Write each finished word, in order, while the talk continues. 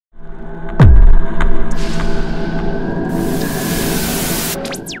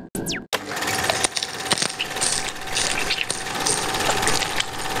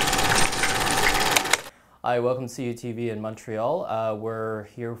Hi, welcome to CUTV in Montreal. We're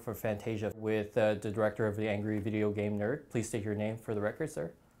here for Fantasia with the director of the Angry Video Game Nerd. Please state your name for the record,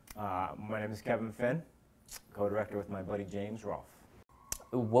 sir. My name is Kevin Finn, co-director with my buddy James Rolfe.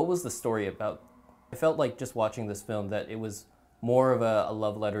 What was the story about? I felt like just watching this film that it was more of a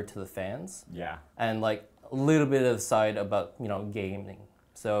love letter to the fans. Yeah. And like a little bit of side about, gaming.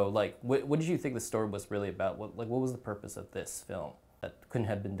 So like, what did you think the story was really about? What was the purpose of this film that couldn't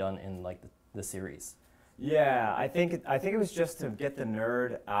have been done in like the series? Yeah, I think it was just to get the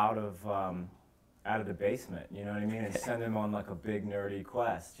nerd out of the basement, you know what I mean, and send him on like a big nerdy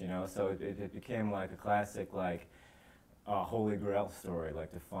quest, you know. So it became like a classic like Holy Grail story,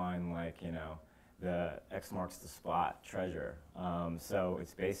 like to find like the X marks the spot treasure. So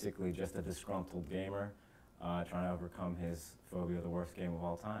it's basically just a disgruntled gamer trying to overcome his phobia of the worst game of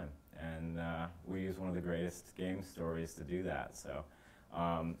all time, and we use one of the greatest game stories to do that. So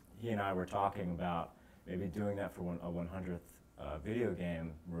he and I were talking about maybe doing that for a 100th video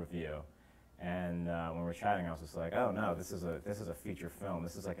game review, and when we were chatting, I was just like, oh no, this is a feature film.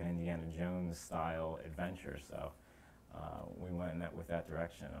 This is like an Indiana Jones style adventure. So we went in with that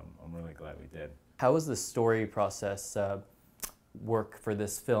direction. I'm really glad we did. How was the story process work for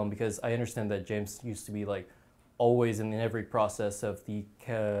this film? Because I understand that James used to be like always in every process of the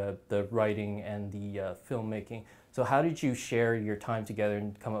writing and the filmmaking. So how did you share your time together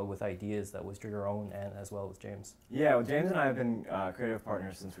and come up with ideas that was your own and as well as James? Yeah, well, James and I have been creative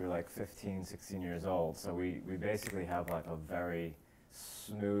partners since we were like 15, 16 years old. So we basically have like a very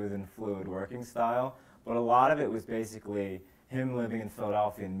smooth and fluid working style. But a lot of it was basically him living in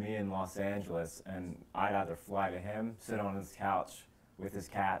Philadelphia and me in Los Angeles. And I'd either fly to him, sit on his couch with his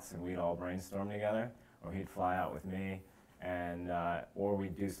cats, and we'd all brainstorm together. Or he'd fly out with me, and or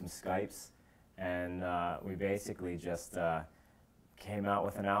we'd do some Skypes. And we basically just came out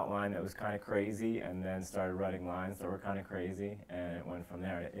with an outline that was kind of crazy, and then started writing lines that were kind of crazy, and it went from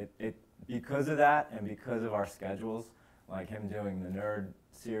there. Because of that, and because of our schedules, like him doing the Nerd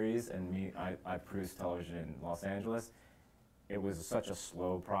series, and me, I produced television in Los Angeles, it was such a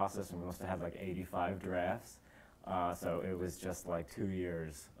slow process, and we must have had like 85 drafts. So it was just like 2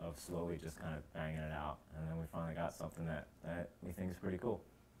 years of slowly just kind of banging it out, and then we finally got something that we think is pretty cool.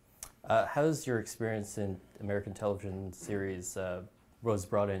 How's your experience in American television series was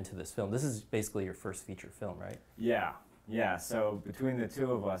brought into this film? This is basically your first feature film, right? Yeah. So between the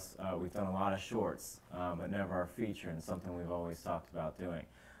two of us, we've done a lot of shorts, but never a feature, and something we've always talked about doing.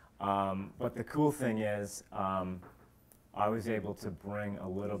 But the cool thing is, I was able to bring a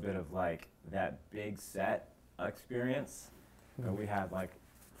little bit of like that big set experience. We had like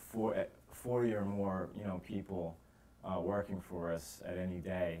 40 or more, people working for us at any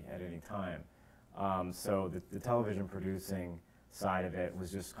day, at any time. So the television producing side of it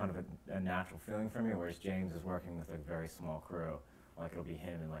was just kind of a natural feeling for me, whereas James is working with a very small crew. Like it'll be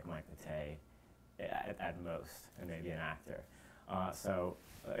him and like Mike Matei at most, and maybe an actor. So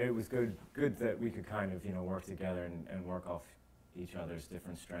it was good that we could kind of work together and work off each other's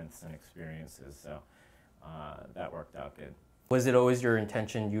different strengths and experiences. So that worked out good. Was it always your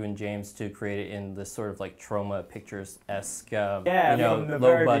intention, you and James, to create it in this sort of like Troma Pictures-esque, from the low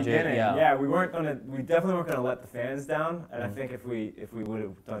very budget? Beginning. Yeah, we definitely weren't gonna let the fans down, and I think if we would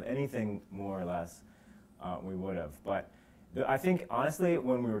have done anything more or less, we would have. But I think honestly,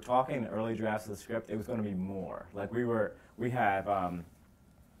 when we were talking in early drafts of the script, it was going to be more. Like we have.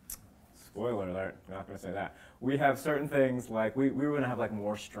 Spoiler alert, I'm not going to say that. We have certain things, like we were going to have like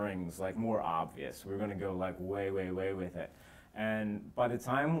more strings, like more obvious. We were going to go like way with it. And by the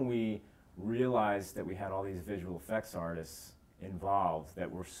time we realized that we had all these visual effects artists involved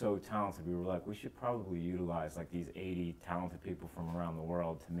that were so talented, we were like, we should probably utilize like these 80 talented people from around the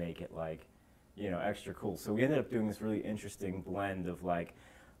world to make it like, extra cool. So we ended up doing this really interesting blend of like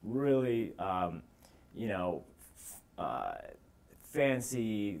really,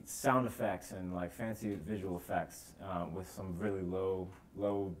 fancy sound effects and like fancy visual effects with some really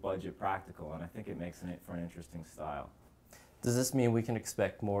low budget practical, and I think it makes it for an interesting style. Does this mean we can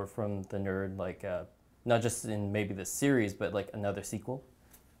expect more from the Nerd, like not just in maybe the series, but like another sequel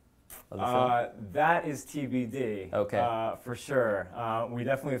of the film? That is TBD. Okay. For sure. We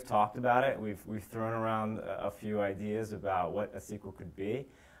definitely have talked about it. We've thrown around a few ideas about what a sequel could be.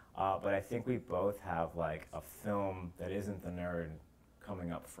 But I think we both have like a film that isn't the Nerd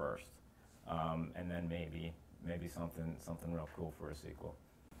coming up first, and then maybe something real cool for a sequel.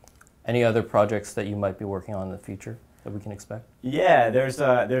 Any other projects that you might be working on in the future that we can expect? Yeah, there's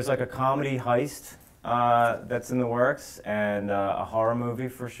like a comedy heist that's in the works, and a horror movie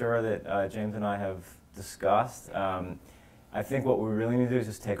for sure that James and I have discussed. I think what we really need to do is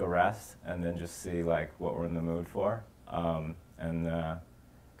just take a rest and then just see like what we're in the mood for, and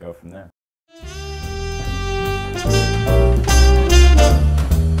go from there.